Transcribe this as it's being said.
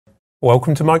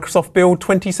Welcome to Microsoft Build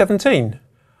 2017.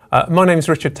 My name is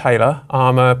Richard Taylor.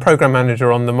 I'm a Program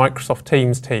Manager on the Microsoft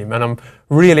Teams team, and I'm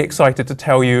really excited to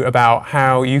tell you about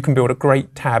how you can build a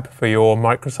great tab for your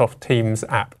Microsoft Teams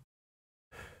app.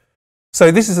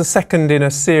 So this is the second in a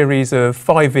series of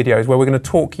 5 videos where we're going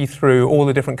to talk you through all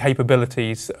the different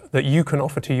capabilities that you can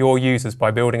offer to your users by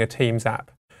building a Teams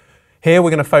app. Here we're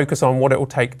going to focus on what it will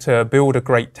take to build a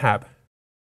great tab.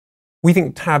 We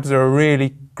think tabs are a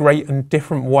really great and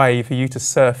different way for you to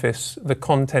surface the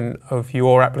content of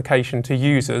your application to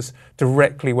users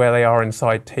directly where they are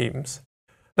inside Teams.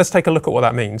 Let's take a look at what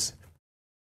that means.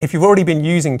 If you've already been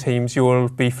using Teams, you'll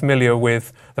be familiar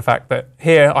with the fact that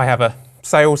here I have a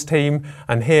sales team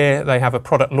and here they have a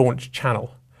product launch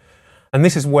channel. And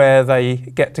this is where they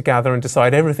get together and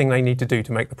decide everything they need to do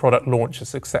to make the product launch a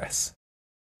success.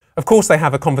 Of course, they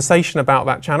have a conversation about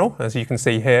that channel, as you can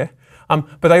see here.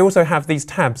 But they also have these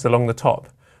tabs along the top.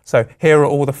 So here are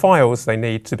all the files they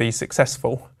need to be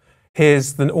successful.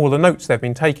 Here's all the notes they've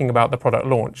been taking about the product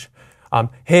launch.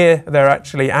 Here they're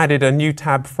actually added a new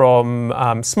tab from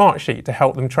Smartsheet to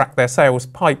help them track their sales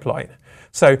pipeline.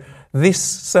 So this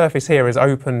surface here is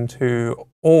open to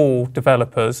all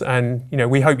developers, and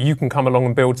we hope you can come along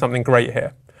and build something great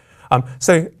here.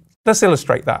 So let's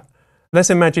illustrate that. Let's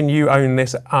imagine you own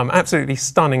this absolutely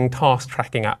stunning task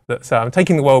tracking app that's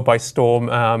taking the world by storm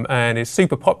and is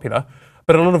super popular.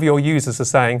 But a lot of your users are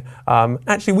saying,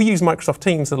 actually, we use Microsoft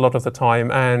Teams a lot of the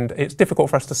time, and it's difficult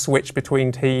for us to switch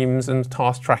between Teams and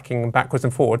task tracking backwards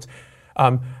and forwards.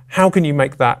 How can you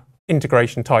make that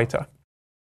integration tighter?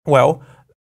 Well,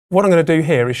 what I'm going to do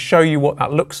here is show you what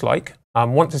that looks like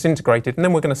once it's integrated, and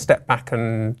then we're going to step back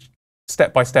and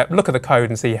step by step look at the code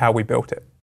and see how we built it.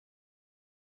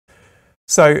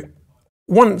 So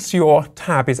once your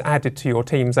tab is added to your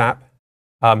Teams app,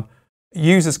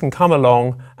 users can come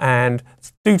along and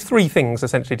do 3 things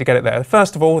essentially to get it there.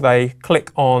 First of all, they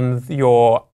click on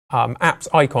your app's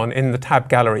icon in the tab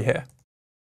gallery here.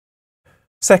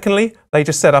 Secondly, they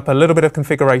just set up a little bit of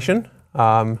configuration.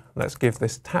 Let's give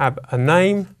this tab a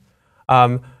name.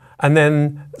 And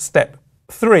then step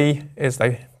 3 is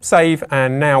they save,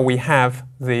 and now we have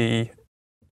the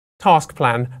task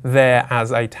plan there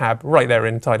as a tab right there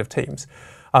inside of Teams.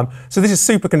 So this is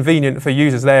super convenient for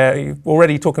users. They're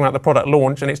already talking about the product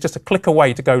launch, and it's just a click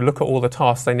away to go look at all the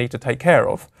tasks they need to take care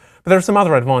of. But there are some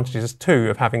other advantages too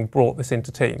of having brought this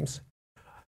into Teams.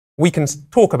 We can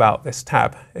talk about this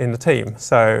tab in the team.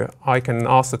 So I can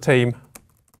ask the team,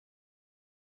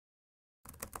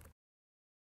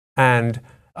 and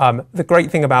the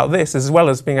great thing about this, as well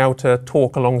as being able to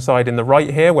talk alongside in the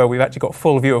right here, where we've actually got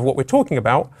full view of what we're talking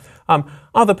about,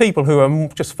 other people who are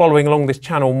just following along this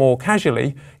channel more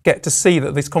casually get to see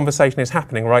that this conversation is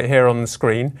happening right here on the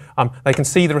screen. They can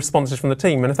see the responses from the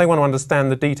team, and if they want to understand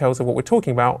the details of what we're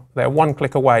talking about, they're one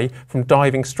click away from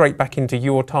diving straight back into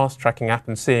your task tracking app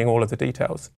and seeing all of the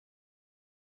details.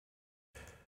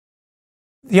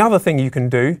 The other thing you can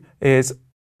do is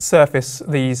surface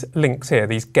these links here,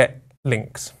 these get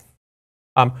links.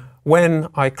 When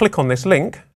I click on this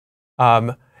link,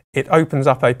 it opens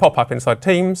up a pop-up inside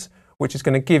Teams, which is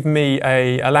going to give me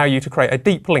allow you to create a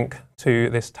deep link to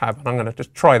this tab. And I'm going to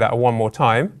just try that one more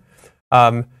time.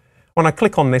 When I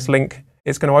click on this link,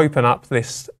 it's going to open up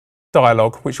this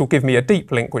dialog, which will give me a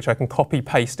deep link, which I can copy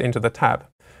paste into the tab.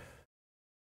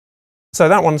 So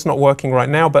that one's not working right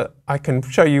now, but I can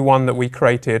show you one that we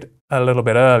created a little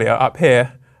bit earlier up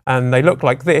here. And they look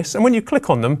like this. And when you click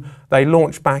on them, they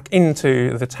launch back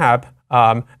into the tab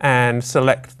and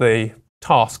select the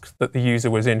task that the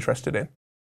user was interested in.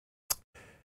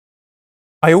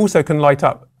 I also can light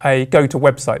up a Go to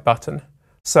Website button.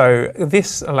 So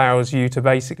this allows you to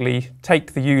basically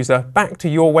take the user back to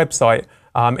your website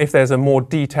if there's a more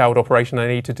detailed operation they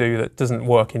need to do that doesn't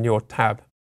work in your tab.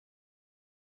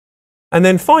 And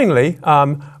then finally,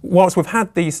 whilst we've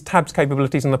had these tabs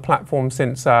capabilities on the platform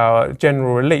since our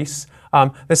general release,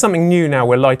 there's something new now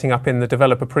we're lighting up in the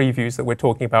developer previews that we're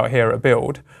talking about here at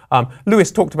Build.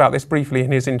 Lewis talked about this briefly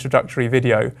in his introductory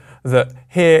video, that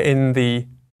here in the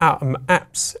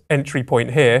apps entry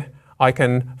point here, I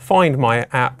can find my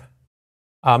app.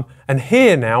 And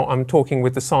here now I'm talking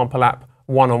with the sample app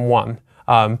one-on-one.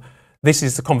 This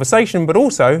is the conversation, but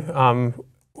also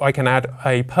I can add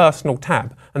a personal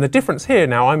tab. And the difference here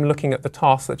now, I'm looking at the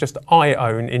tasks that just I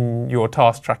own in your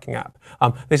task tracking app.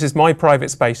 This is my private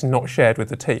space, not shared with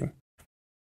the team.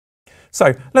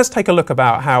 So let's take a look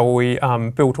about how we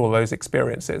built all those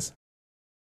experiences.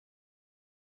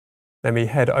 Let me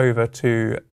head over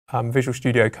to Visual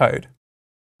Studio Code.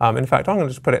 In fact, I'm going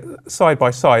to just put it side by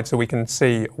side so we can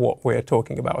see what we're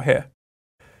talking about here.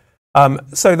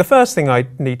 So the first thing I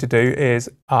need to do is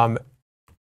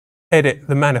edit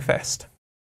the manifest.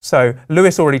 So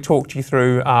Lewis already talked you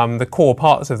through the core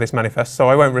parts of this manifest, so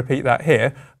I won't repeat that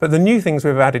here. But the new things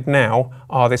we've added now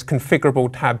are this configurable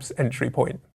tabs entry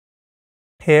point.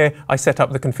 Here I set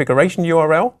up the configuration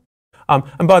URL.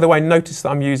 And by the way, notice that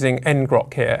I'm using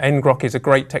ngrok here. ngrok is a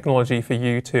great technology for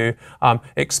you to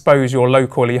expose your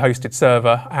locally hosted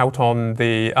server out on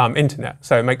the internet.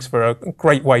 So it makes for a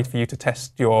great way for you to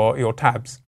test your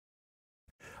tabs.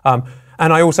 And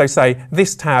I also say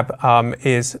this tab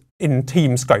is in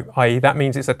team scope, i.e. that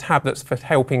means it's a tab that's for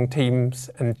helping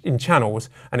teams and in channels,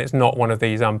 and it's not one of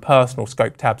these personal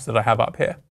scope tabs that I have up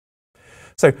here.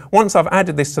 So once I've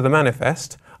added this to the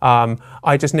manifest,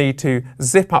 I just need to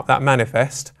zip up that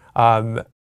manifest along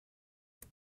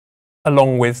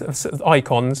with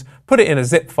icons, put it in a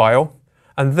zip file,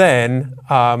 and then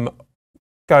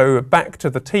go back to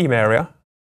the team area.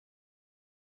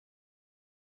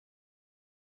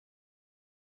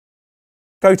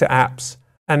 Go to apps,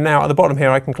 and now at the bottom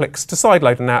here I can click to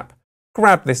sideload an app,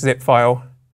 grab this zip file,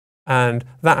 and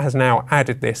that has now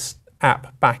added this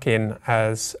app back in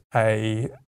as a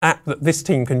app that this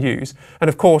team can use. And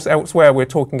of course, elsewhere we're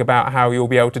talking about how you'll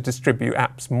be able to distribute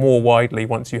apps more widely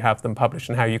once you have them published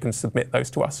and how you can submit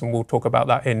those to us, and we'll talk about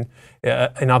that in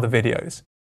other videos.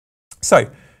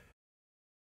 So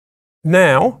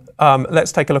now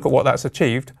let's take a look at what that's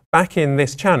achieved. Back in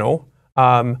this channel,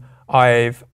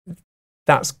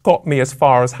 that's got me as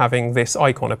far as having this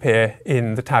icon appear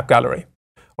in the tab gallery.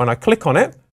 When I click on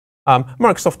it,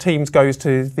 Microsoft Teams goes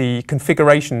to the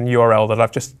configuration URL that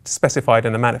I've just specified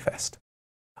in the manifest.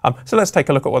 So let's take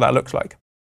a look at what that looks like.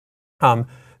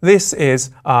 This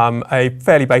is a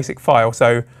fairly basic file,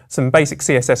 so some basic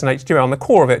CSS and HTML, and the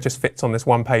core of it just fits on this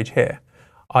one page here.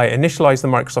 I initialize the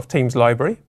Microsoft Teams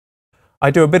library. I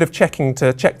do a bit of checking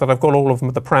to check that I've got all of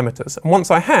the parameters. And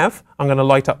once I have, I'm going to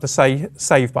light up the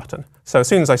save button. So as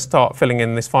soon as I start filling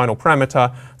in this final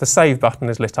parameter, the save button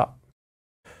is lit up.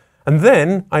 And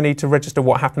then I need to register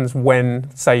what happens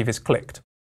when save is clicked.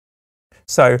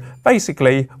 So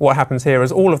basically what happens here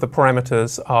is all of the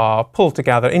parameters are pulled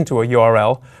together into a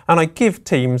URL, and I give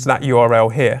Teams that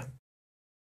URL here.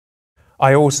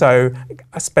 I also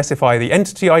specify the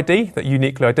entity ID that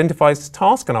uniquely identifies the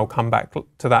task, and I'll come back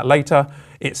to that later,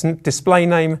 its display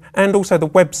name, and also the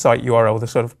website URL, the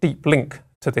sort of deep link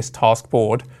to this task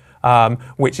board,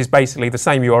 which is basically the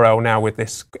same URL now with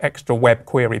this extra web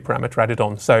query parameter added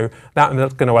on. So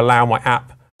that's going to allow my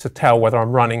app to tell whether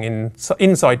I'm running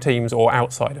inside Teams or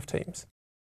outside of Teams.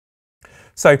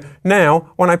 So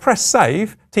now when I press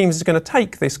save, Teams is going to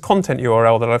take this content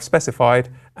URL that I've specified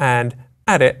and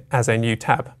add it as a new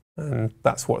tab, and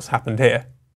that's what's happened here.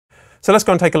 So let's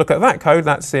go and take a look at that code.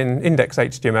 That's in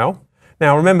index.html.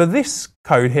 Now remember, this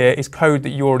code here is code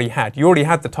that you already had. You already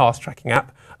had the task tracking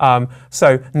app,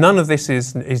 so none of this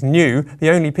is new. The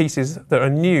only pieces that are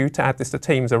new to add this to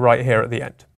Teams are right here at the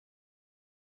end.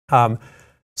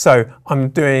 So I'm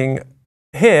doing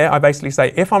here, I basically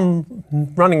say if I'm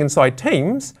running inside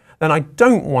Teams, then I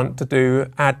don't want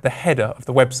to add the header of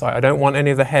the website. I don't want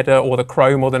any of the header or the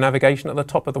Chrome or the navigation at the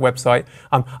top of the website.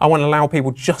 I want to allow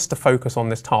people just to focus on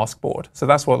this task board. So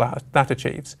that's what that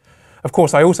achieves. Of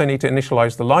course, I also need to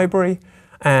initialize the library,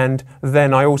 and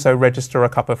then I also register a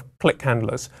couple of click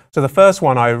handlers. So the first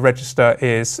one I register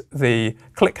is the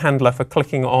click handler for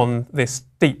clicking on this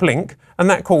deep link, and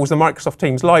that calls the Microsoft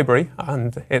Teams library,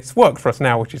 and it's worked for us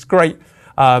now, which is great.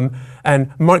 And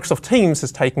Microsoft Teams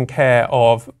has taken care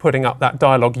of putting up that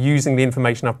dialog using the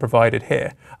information I've provided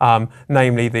here,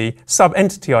 namely the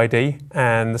sub-entity ID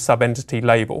and the sub-entity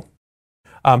label.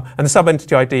 And the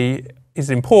sub-entity ID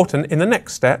is important in the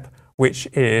next step, which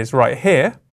is right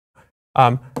here.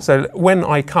 So when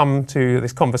I come to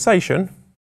this conversation,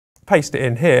 paste it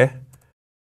in here,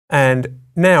 and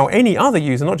now any other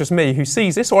user, not just me, who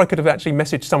sees this, or I could have actually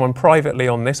messaged someone privately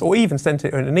on this, or even sent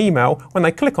it in an email, when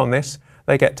they click on this,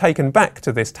 they get taken back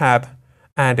to this tab,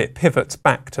 and it pivots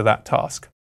back to that task.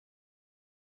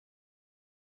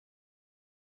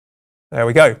 There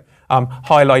we go,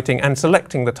 highlighting and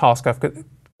selecting the task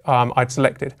I'd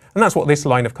selected. And that's what this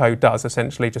line of code does,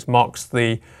 essentially just marks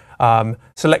the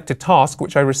selected task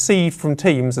which I received from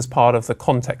Teams as part of the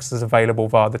context that's available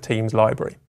via the Teams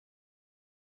library.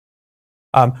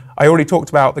 I already talked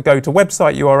about the go to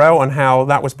website URL and how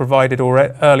that was provided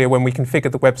earlier when we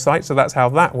configured the website, so that's how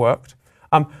that worked.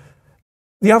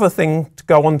 The other thing to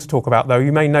go on to talk about, though,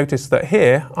 you may notice that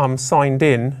here I'm signed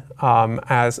in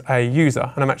as a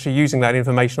user, and I'm actually using that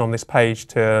information on this page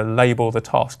to label the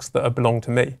tasks that belong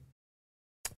to me.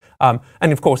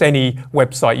 And of course, any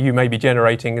website you may be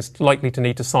generating is likely to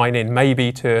need to sign in,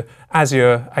 maybe to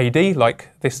Azure AD, like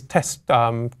this task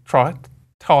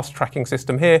tracking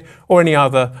system here, or any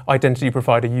other identity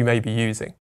provider you may be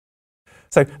using.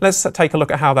 So let's take a look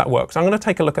at how that works. I'm going to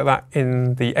take a look at that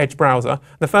in the Edge browser.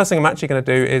 The first thing I'm actually going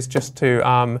to do is just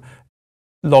to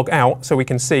log out so we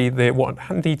can see what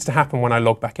needs to happen when I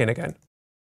log back in again.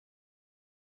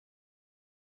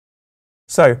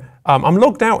 So I'm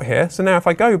logged out here. So now if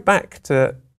I go back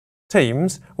to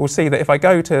Teams, we'll see that if I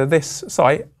go to this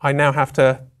site,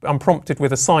 I'm prompted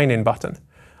with a sign-in button.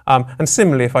 And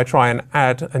similarly, if I try and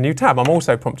add a new tab, I'm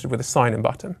also prompted with a sign-in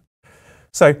button.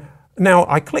 So now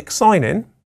I click sign in,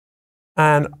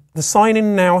 and the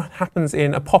sign-in now happens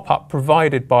in a pop-up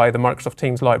provided by the Microsoft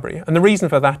Teams library. And the reason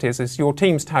for that is your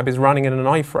Teams tab is running in an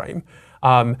iframe.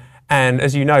 And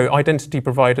as you know, identity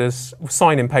providers'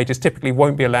 sign-in pages typically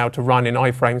won't be allowed to run in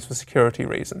iframes for security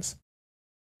reasons.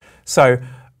 So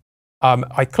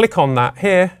I click on that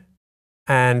here,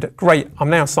 and great, I'm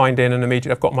now signed in, and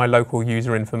immediately I've got my local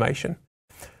user information.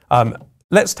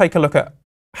 Let's take a look at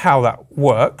how that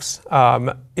works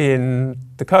in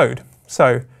the code.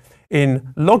 So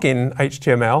in login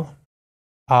HTML,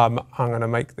 I'm going to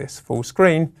make this full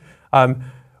screen.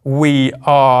 We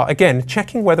are, again,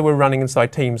 checking whether we're running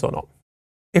inside Teams or not.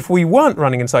 If we weren't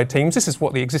running inside Teams, this is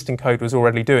what the existing code was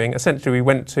already doing. Essentially, we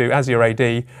went to Azure AD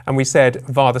and we said,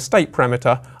 via the state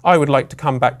parameter, I would like to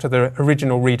come back to the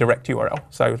original redirect URL.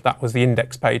 So that was the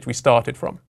index page we started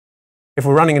from. If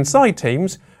we're running inside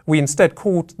Teams, we instead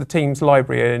called the Teams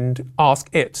library and ask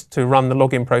it to run the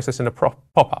login process in a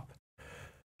pop-up.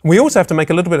 We also have to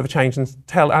make a little bit of a change and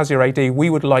tell Azure AD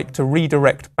we would like to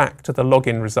redirect back to the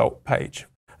login result page.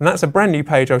 And that's a brand new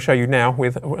page I'll show you now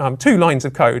with 2 lines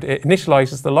of code. It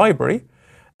initializes the library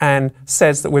and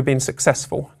says that we've been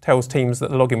successful, tells Teams that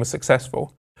the login was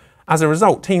successful. As a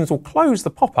result, Teams will close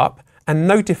the pop-up and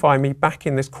notify me back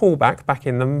in this callback, back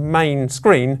in the main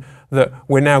screen, that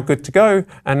we're now good to go,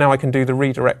 and now I can do the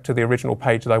redirect to the original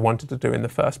page that I wanted to do in the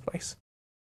first place.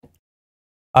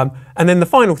 And then the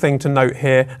final thing to note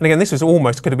here, and again, this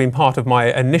could have been part of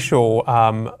my initial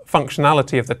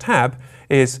functionality of the tab,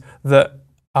 is that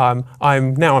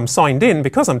I'm signed in.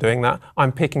 Because I'm doing that,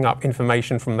 I'm picking up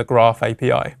information from the Graph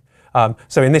API.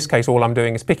 So in this case, all I'm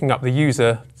doing is picking up the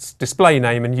user's display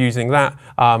name and using that.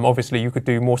 Obviously, you could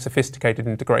do more sophisticated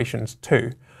integrations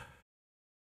too.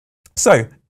 So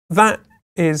that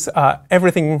is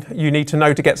everything you need to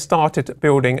know to get started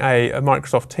building a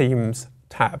Microsoft Teams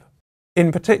tab.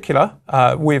 In particular,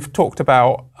 we've talked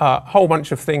about a whole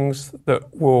bunch of things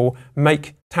that will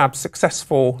make tabs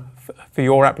successful for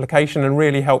your application and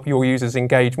really help your users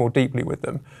engage more deeply with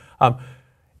them.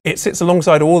 It sits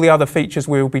alongside all the other features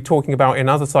we'll be talking about in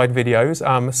other side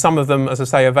videos. Some of them, as I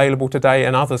say, available today,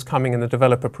 and others coming in the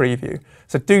developer preview.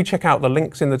 So do check out the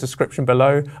links in the description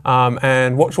below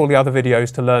and watch all the other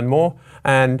videos to learn more.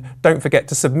 And don't forget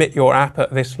to submit your app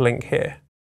at this link here.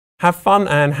 Have fun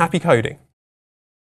and happy coding.